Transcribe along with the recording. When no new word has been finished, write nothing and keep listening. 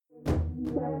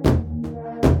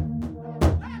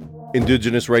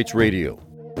Indigenous Rights Radio,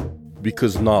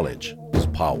 because knowledge is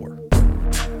power.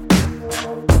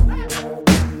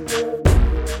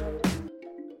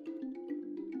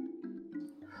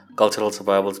 Cultural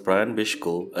Survivals Bryan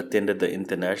Bixcul attended the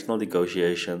international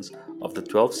negotiations of the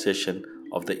 12th session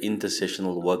of the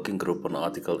Intersessional Working Group on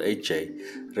Article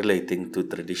 8J relating to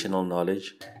traditional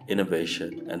knowledge,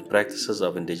 innovation, and practices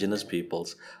of Indigenous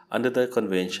peoples under the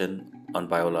Convention on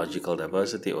Biological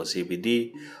Diversity or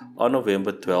CBD on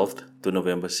November 12th to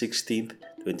November 16th,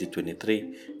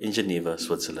 2023 in Geneva,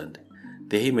 Switzerland.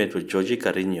 There he met with Joji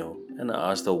Carino and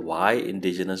asked her why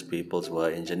Indigenous peoples were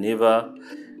in Geneva,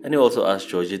 and he also asked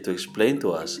Joji to explain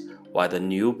to us why the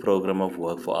new program of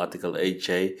work for Article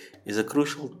 8J is a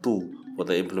crucial tool for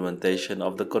the implementation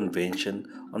of the Convention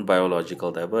on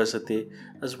Biological Diversity,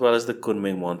 as well as the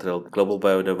Kunming-Montreal Global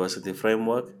Biodiversity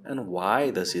Framework, and why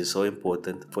this is so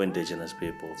important for Indigenous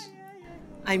peoples.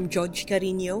 I'm Joji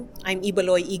Carino. I'm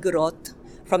Ibaloy Igorot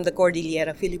from the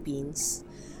Cordillera, Philippines.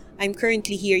 I'm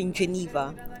currently here in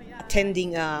Geneva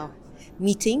attending a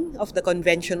meeting of the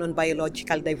Convention on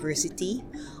Biological Diversity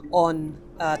on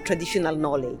traditional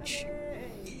knowledge.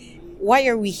 Why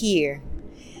are we here?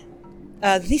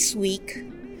 This week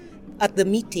at the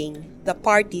meeting, the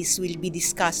parties will be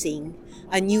discussing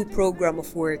a new program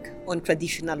of work on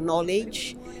traditional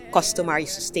knowledge, customary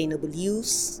sustainable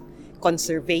use,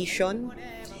 conservation,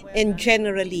 and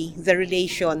generally the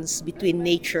relations between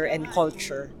nature and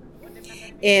culture.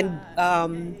 And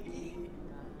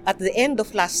at the end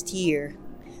of last year,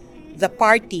 the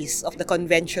parties of the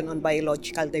Convention on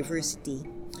Biological Diversity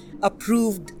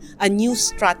approved a new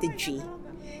strategy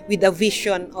with a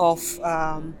vision of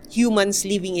humans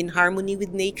living in harmony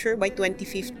with nature by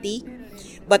 2050.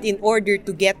 But in order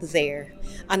to get there,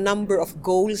 a number of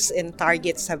goals and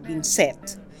targets have been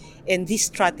set. And this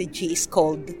strategy is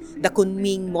called the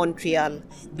Kunming-Montreal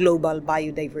Global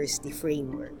Biodiversity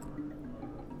Framework.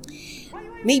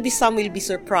 Maybe some will be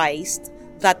surprised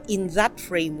that in that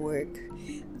framework,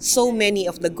 so many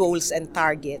of the goals and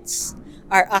targets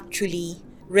are actually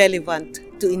relevant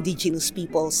to Indigenous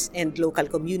peoples and local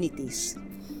communities.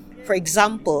 For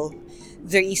example,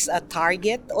 there is a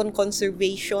target on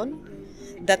conservation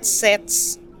that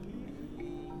sets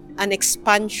an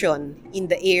expansion in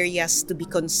the areas to be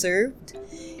conserved,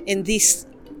 and this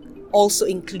also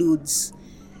includes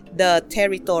the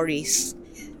territories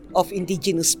of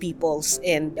Indigenous peoples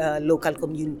and local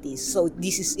communities. So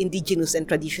this is Indigenous and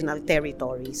traditional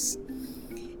territories.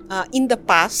 In the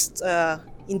past,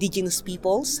 Indigenous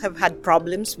peoples have had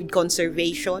problems with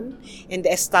conservation and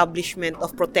the establishment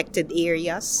of protected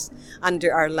areas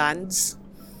under our lands.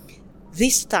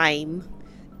 This time,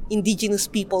 Indigenous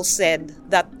people said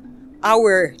that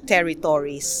our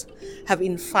territories have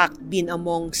in fact been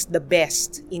amongst the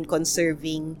best in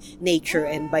conserving nature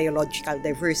and biological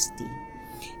diversity.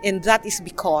 And that is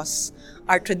because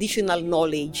our traditional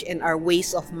knowledge and our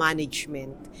ways of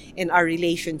management and our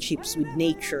relationships with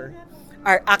nature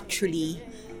are actually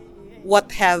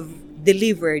what have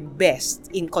delivered best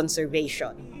in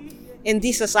conservation. And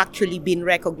this has actually been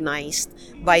recognized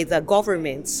by the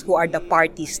governments who are the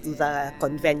parties to the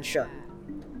convention.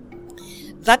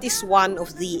 That is one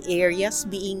of the areas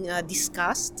being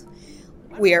discussed.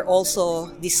 We are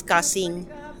also discussing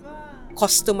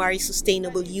customary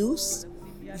sustainable use.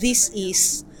 This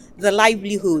is the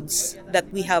livelihoods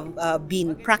that we have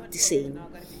been practicing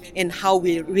and how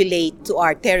we relate to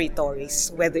our territories,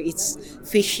 whether it's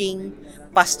fishing,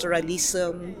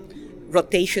 pastoralism,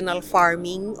 rotational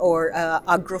farming, or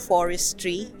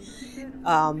agroforestry,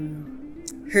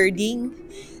 herding.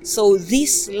 So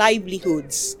these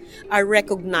livelihoods are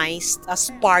recognized as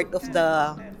part of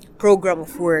the program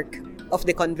of work of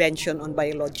the Convention on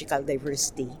Biological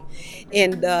Diversity.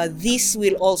 And this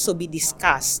will also be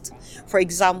discussed. For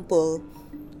example,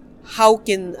 how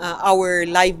can our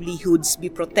livelihoods be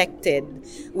protected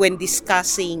when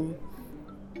discussing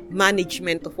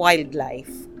management of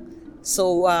wildlife?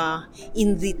 So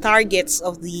in the targets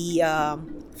of the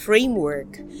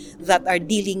framework that are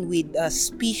dealing with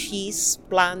species,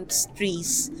 plants,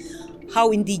 trees,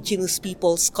 how Indigenous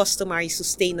peoples' customary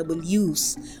sustainable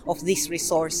use of these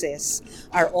resources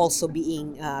are also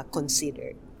being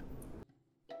considered.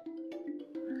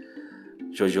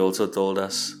 Joji also told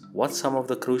us what some of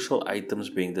the crucial items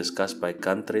being discussed by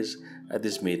countries at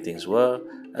these meetings were,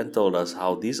 and told us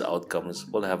how these outcomes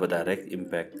will have a direct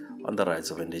impact on the rights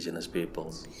of Indigenous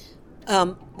peoples.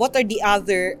 What are the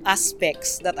other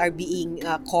aspects that are being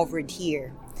covered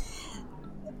here?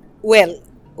 Well,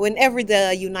 whenever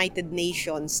the United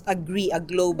Nations agree a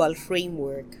global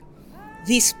framework,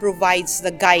 this provides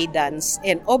the guidance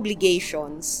and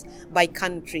obligations by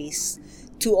countries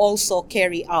to also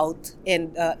carry out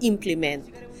and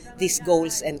implement these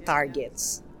goals and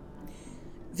targets.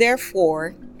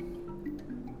 Therefore,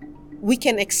 we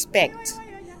can expect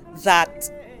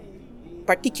that,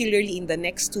 particularly in the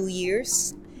next 2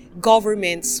 years,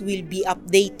 governments will be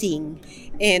updating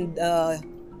and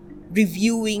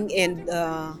reviewing and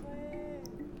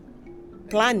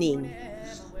planning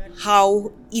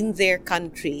how in their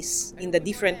countries, in the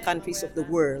different countries of the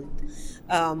world,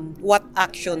 what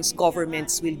actions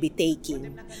governments will be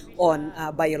taking on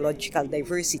biological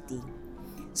diversity.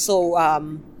 So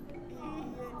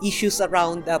issues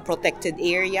around protected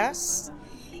areas,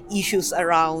 issues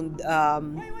around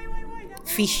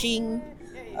fishing,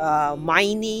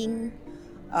 mining,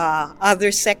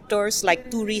 other sectors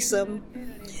like tourism.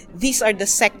 These are the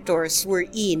sectors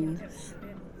wherein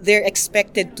they're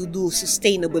expected to do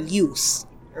sustainable use,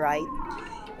 right?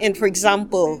 And for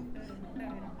example,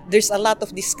 there's a lot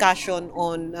of discussion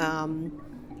on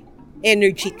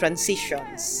energy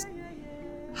transitions.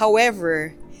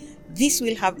 However, this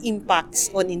will have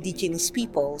impacts on indigenous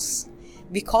peoples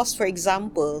because, for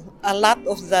example, a lot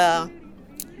of the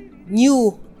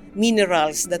new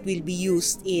minerals that will be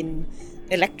used in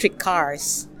electric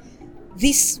cars,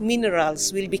 these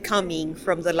minerals will be coming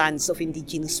from the lands of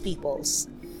indigenous peoples.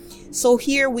 So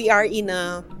here we are in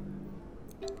a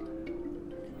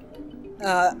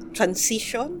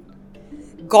transition.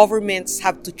 Governments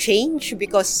have to change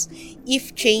because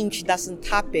if change doesn't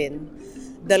happen,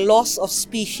 the loss of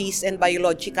species and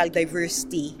biological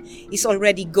diversity is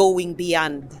already going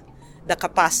beyond the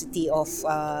capacity of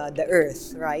the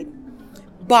earth, right?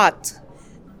 But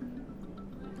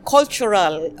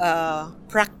cultural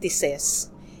practices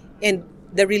and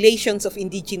the relations of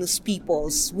indigenous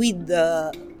peoples with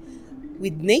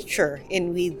nature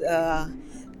and with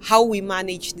how we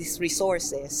manage these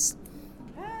resources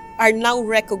are now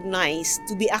recognized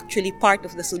to be actually part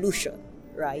of the solution,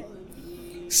 right?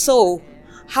 So,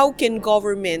 how can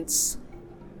governments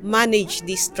manage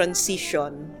this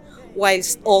transition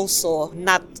whilst also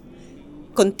not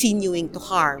continuing to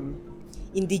harm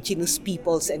indigenous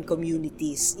peoples and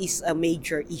communities is a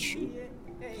major issue.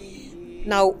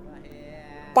 Now,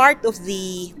 part of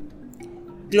the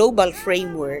global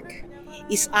framework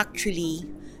is actually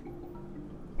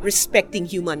respecting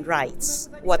human rights,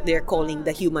 what they're calling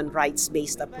the human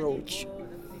rights-based approach.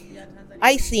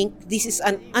 I think this is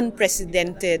an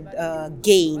unprecedented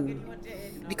gain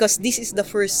because this is the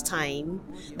first time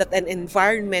that an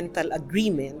environmental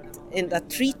agreement and a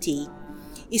treaty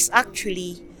is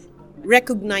actually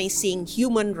recognizing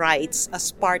human rights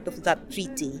as part of that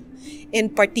treaty,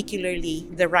 and particularly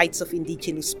the rights of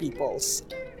indigenous peoples.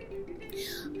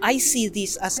 I see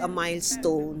this as a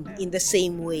milestone in the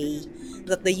same way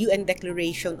that the UN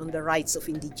Declaration on the Rights of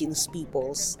Indigenous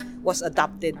Peoples was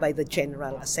adopted by the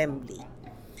General Assembly.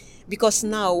 Because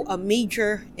now a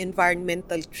major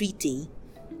environmental treaty,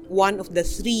 one of the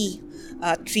three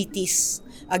treaties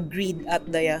agreed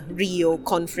at the Rio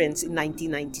Conference in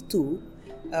 1992,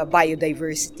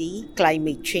 biodiversity,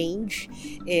 climate change,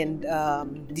 and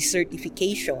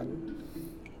desertification,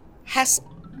 has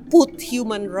put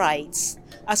human rights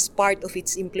as part of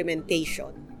its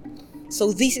implementation.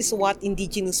 So this is what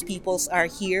indigenous peoples are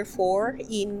here for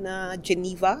in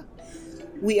Geneva.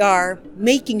 We are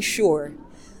making sure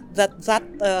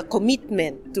that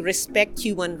commitment to respect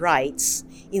human rights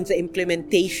in the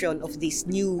implementation of this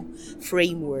new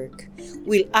framework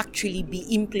will actually be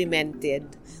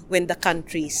implemented when the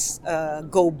countries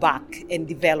go back and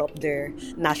develop their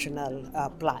national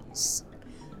plans.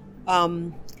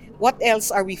 What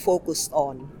else are we focused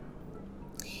on?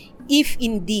 If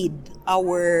indeed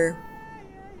our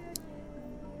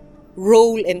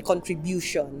role and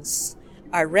contributions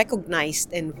are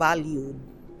recognized and valued,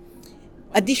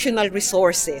 additional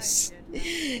resources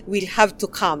will have to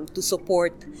come to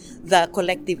support the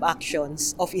collective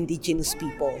actions of indigenous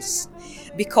peoples,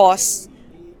 because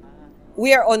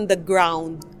we are on the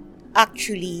ground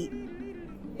actually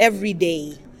every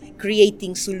day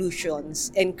creating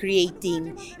solutions and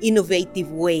creating innovative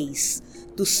ways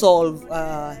to solve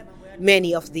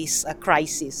many of these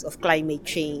crises of climate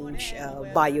change,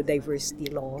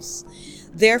 biodiversity loss.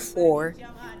 Therefore,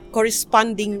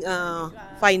 corresponding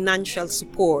financial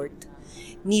support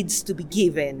needs to be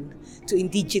given to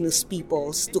indigenous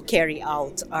peoples to carry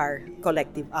out our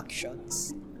collective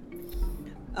actions.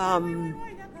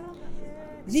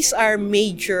 These are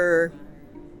major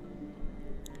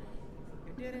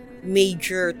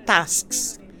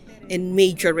tasks and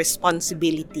major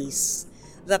responsibilities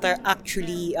that are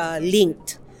actually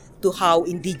linked to how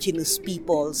indigenous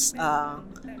peoples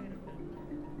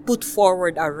put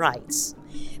forward our rights.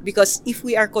 Because if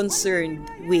we are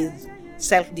concerned with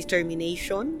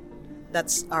self-determination,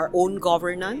 that's our own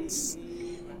governance,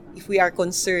 if we are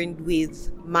concerned with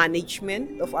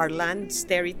management of our lands,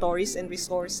 territories, and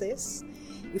resources,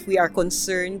 if we are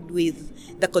concerned with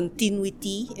the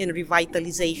continuity and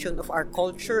revitalization of our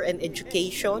culture and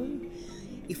education,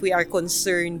 if we are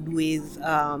concerned with,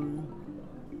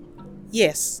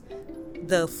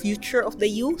 the future of the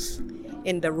youth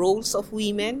and the roles of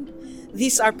women,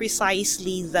 these are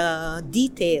precisely the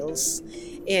details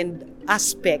and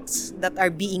aspects that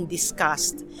are being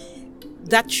discussed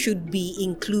that should be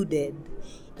included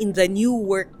in the new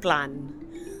work plan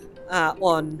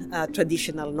on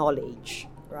traditional knowledge,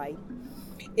 right?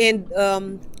 And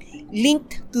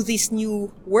linked to this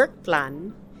new work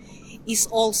plan is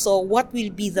also what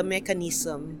will be the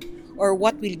mechanism or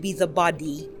what will be the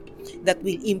body that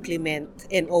will implement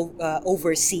and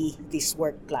oversee this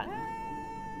work plan.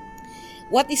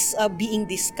 What is being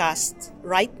discussed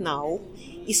right now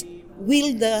is,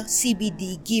 will the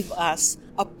CBD give us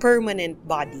a permanent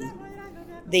body?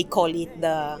 They call it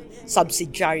the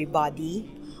subsidiary body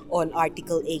on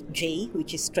Article 8J,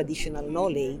 which is traditional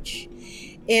knowledge.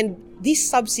 And this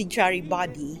subsidiary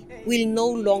body will no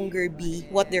longer be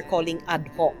what they're calling ad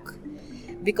hoc,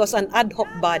 because an ad hoc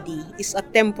body is a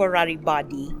temporary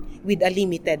body with a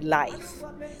limited life,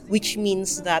 which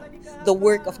means that the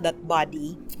work of that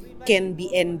body can be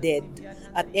ended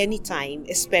at any time,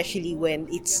 especially when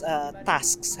its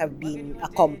tasks have been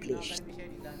accomplished.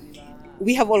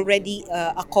 We have already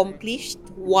accomplished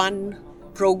one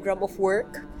program of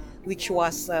work, which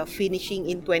was finishing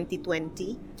in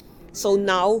 2020. So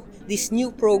now, this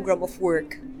new program of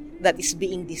work that is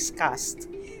being discussed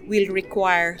will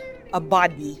require a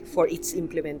body for its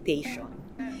implementation.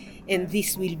 And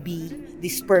this will be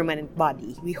this permanent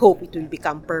body. We hope it will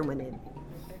become permanent.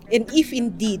 And if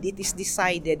indeed it is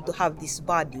decided to have this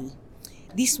body,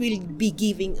 this will be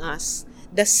giving us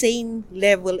the same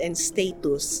level and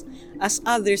status as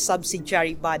other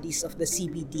subsidiary bodies of the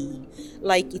CBD,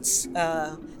 like its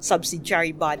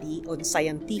subsidiary body on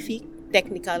scientific,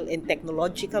 technical, and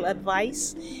technological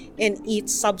advice, and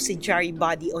its subsidiary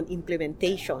body on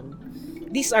implementation.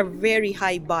 These are very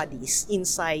high bodies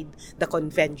inside the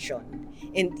convention.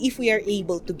 And if we are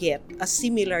able to get a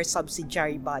similar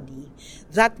subsidiary body,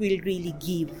 that will really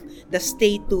give the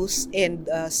status and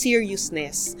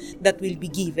seriousness that will be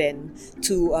given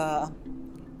to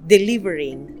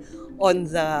delivering on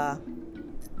the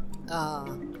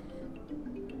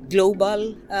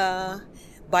global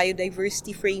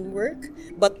biodiversity framework,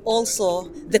 but also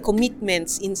the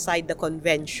commitments inside the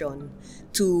convention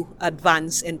to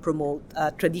advance and promote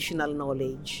traditional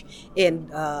knowledge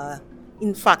and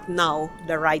in fact, now,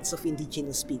 the rights of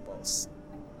Indigenous peoples.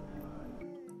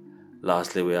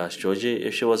 Lastly, we asked Joji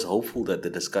if she was hopeful that the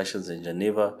discussions in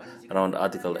Geneva around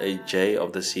Article 8J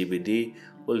of the CBD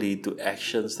will lead to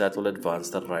actions that will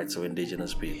advance the rights of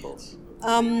Indigenous peoples.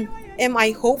 Am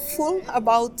I hopeful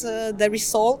about the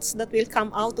results that will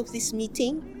come out of this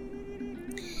meeting?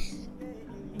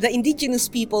 The Indigenous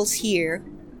peoples here,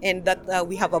 and that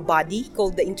we have a body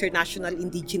called the International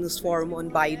Indigenous Forum on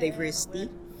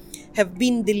Biodiversity, have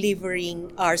been delivering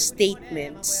our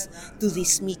statements to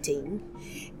this meeting,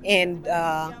 and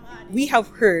we have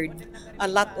heard a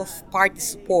lot of party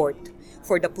support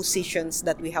for the positions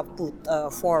that we have put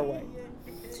forward.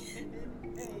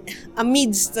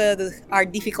 Amidst our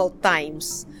difficult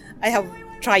times, I have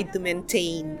tried to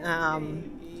maintain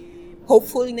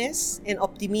hopefulness and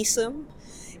optimism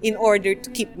in order to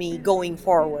keep me going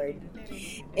forward.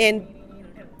 And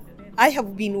I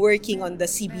have been working on the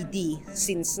CBD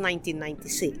since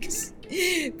 1996,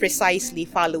 precisely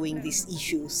following these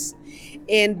issues.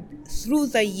 And through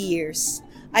the years,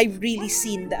 I've really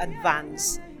seen the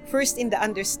advance, first in the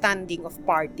understanding of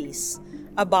parties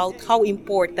about how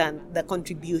important the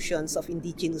contributions of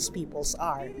Indigenous peoples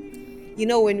are. You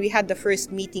know, when we had the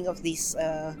first meeting of this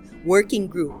working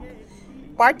group,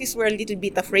 parties were a little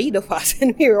bit afraid of us,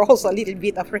 and we were also a little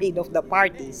bit afraid of the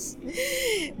parties.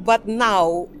 But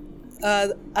now,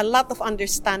 a lot of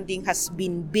understanding has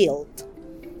been built,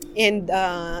 and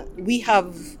we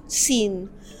have seen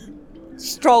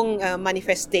strong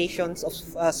manifestations of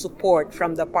support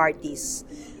from the parties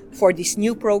for this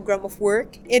new program of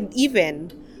work and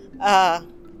even a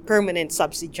permanent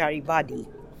subsidiary body.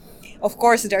 Of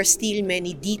course, there are still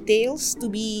many details to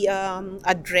be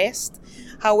addressed.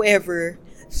 However,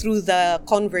 through the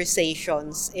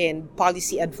conversations and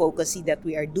policy advocacy that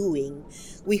we are doing,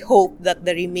 we hope that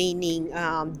the remaining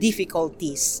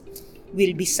difficulties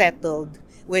will be settled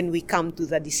when we come to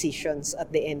the decisions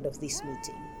at the end of this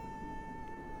meeting.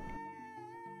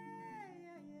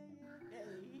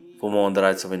 For more on the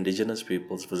rights of Indigenous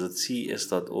peoples, visit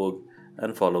ces.org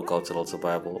and follow Cultural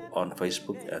Survival on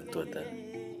Facebook and Twitter.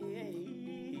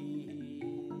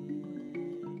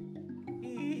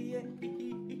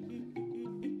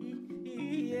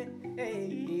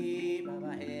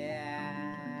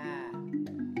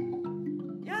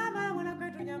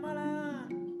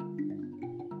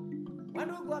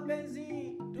 Wandugu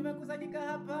wapenzi, tumekusanyika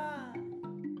hapa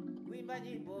kuimba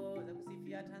nyimbo za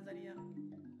kusifia Tanzania,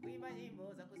 kuimba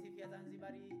nyimbo za kusifia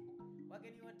Zanzibari.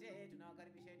 Wageni wote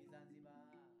tunawakaribisheni Zanzibar.